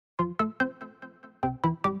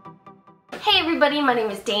Hey everybody, my name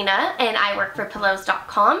is Dana and I work for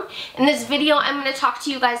Pillows.com. In this video, I'm going to talk to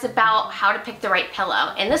you guys about how to pick the right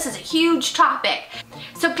pillow, and this is a huge topic.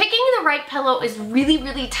 So picking the right pillow is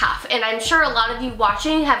really tough, and I'm sure a lot of you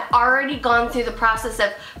watching have already gone through the process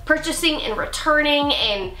of purchasing and returning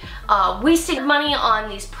and wasting money on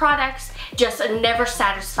these products, just never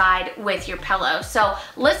satisfied with your pillow. So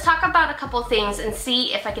let's talk about a couple things and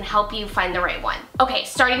see if I can help you find the right one. Okay,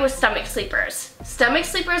 starting with stomach sleepers. Stomach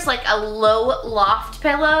sleepers like a low loft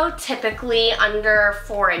pillow, typically under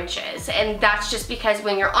 4 inches. And that's just because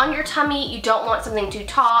when you're on your tummy, you don't want something too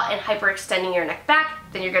tall and hyperextending your neck back.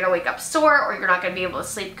 Then you're gonna wake up sore, or you're not gonna be able to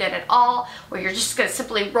sleep good at all, or you're just gonna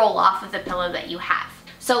simply roll off of the pillow that you have.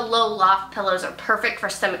 So low loft pillows are perfect for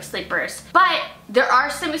stomach sleepers. But there are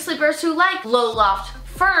stomach sleepers who like low loft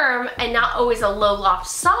firm and not always a low loft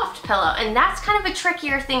soft pillow, and that's kind of a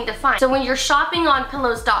trickier thing to find. So when you're shopping on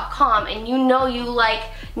Pillows.com and you know you like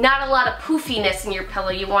not a lot of poofiness in your pillow,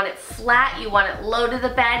 you want it flat, you want it low to the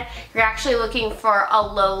bed, you're actually looking for a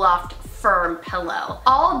low loft firm pillow.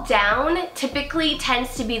 All down typically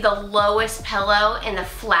tends to be the lowest pillow and the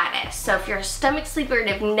flattest. So if you're a stomach sleeper and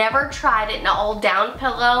have never tried it in an all down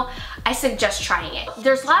pillow, I suggest trying it.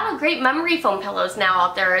 There's a lot of great memory foam pillows now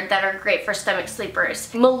out there that are great for stomach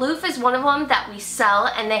sleepers. Maloof is one of them that we sell,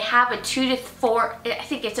 and they have a 2 to 4, I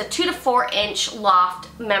think it's a 2 to 4 inch loft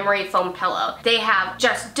memory foam pillow. They have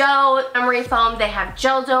just dough memory foam, they have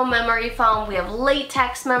gel dough memory foam, we have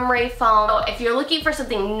latex memory foam. So if you're looking for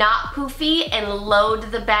something not poofy and low to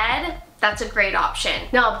the bed, that's a great option.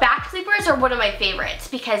 Now, back sleepers are one of my favorites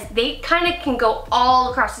because they kind of can go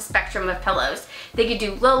all across the spectrum of pillows. They could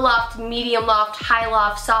do low loft, medium loft, high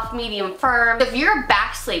loft, soft, medium, firm. If you're a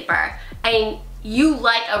back sleeper and you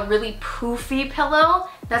like a really poofy pillow,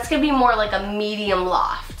 that's gonna be more like a medium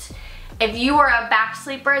loft. If you are a back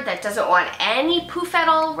sleeper that doesn't want any poof at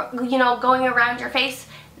all, you know, going around your face,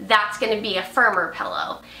 that's gonna be a firmer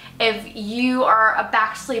pillow. If you are a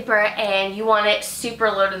back sleeper and you want it super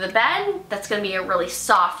low to the bed, that's gonna be a really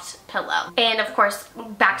soft pillow. And of course,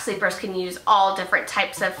 back sleepers can use all different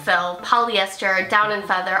types of fill, polyester, down and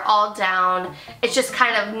feather, all down. It's just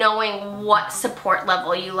kind of knowing what support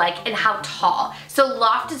level you like and how tall. So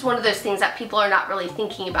loft is one of those things that people are not really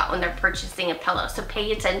thinking about when they're purchasing a pillow. So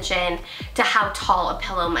pay attention to how tall a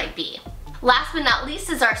pillow might be. Last but not least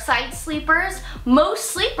is our side sleepers. Most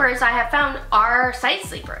sleepers I have found are side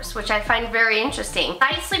sleepers, which I find very interesting.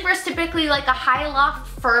 Side sleepers typically like a high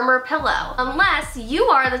loft, firmer pillow, unless you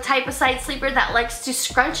are the type of side sleeper that likes to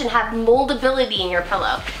scrunch and have moldability in your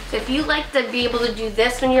pillow. So if you like to be able to do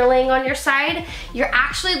this when you're laying on your side, you're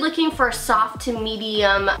actually looking for a soft to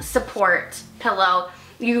medium support pillow.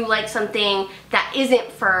 You like something that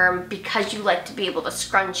isn't firm because you like to be able to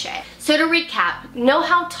scrunch it. So to recap, know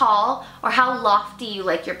how tall or how lofty you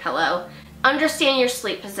like your pillow. Understand your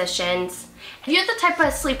sleep positions. If you're the type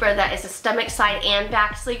of sleeper that is a stomach side and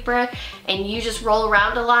back sleeper and you just roll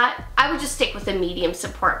around a lot, I would just stick with a medium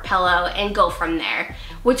support pillow and go from there.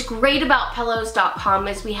 What's great about Pillows.com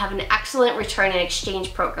is we have an excellent return and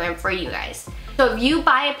exchange program for you guys. So if you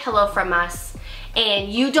buy a pillow from us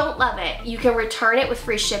and you don't love it, you can return it with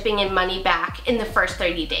free shipping and money back in the first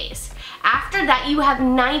 30 days. After that, you have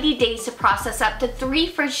 90 days to process up to 3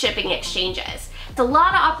 free shipping exchanges. It's a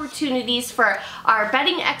lot of opportunities for our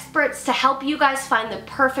bedding experts to help you guys find the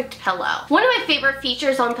perfect pillow. One of my favorite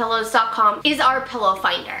features on Pillows.com is our pillow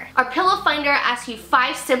finder. Our pillow finder asks you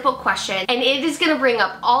 5 simple questions, and it is gonna bring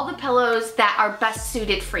up all the pillows that are best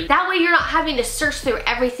suited for you. That way you're not having to search through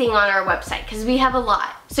everything on our website, because we have a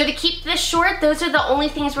lot. So to keep this short, those are the only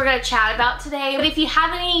things we're gonna chat about today. But if you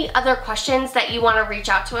have any other questions that you wanna reach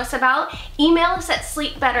out to us about, email us at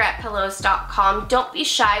sleepbetter@pillows.com. Don't be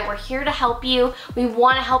shy, we're here to help you. We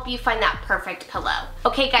wanna help you find that perfect pillow.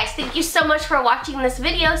 Okay guys, thank you so much for watching this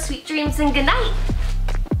video. Sweet dreams and good night.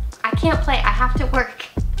 I can't play, I have to work.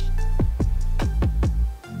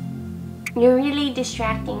 You're really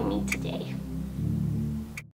distracting me today.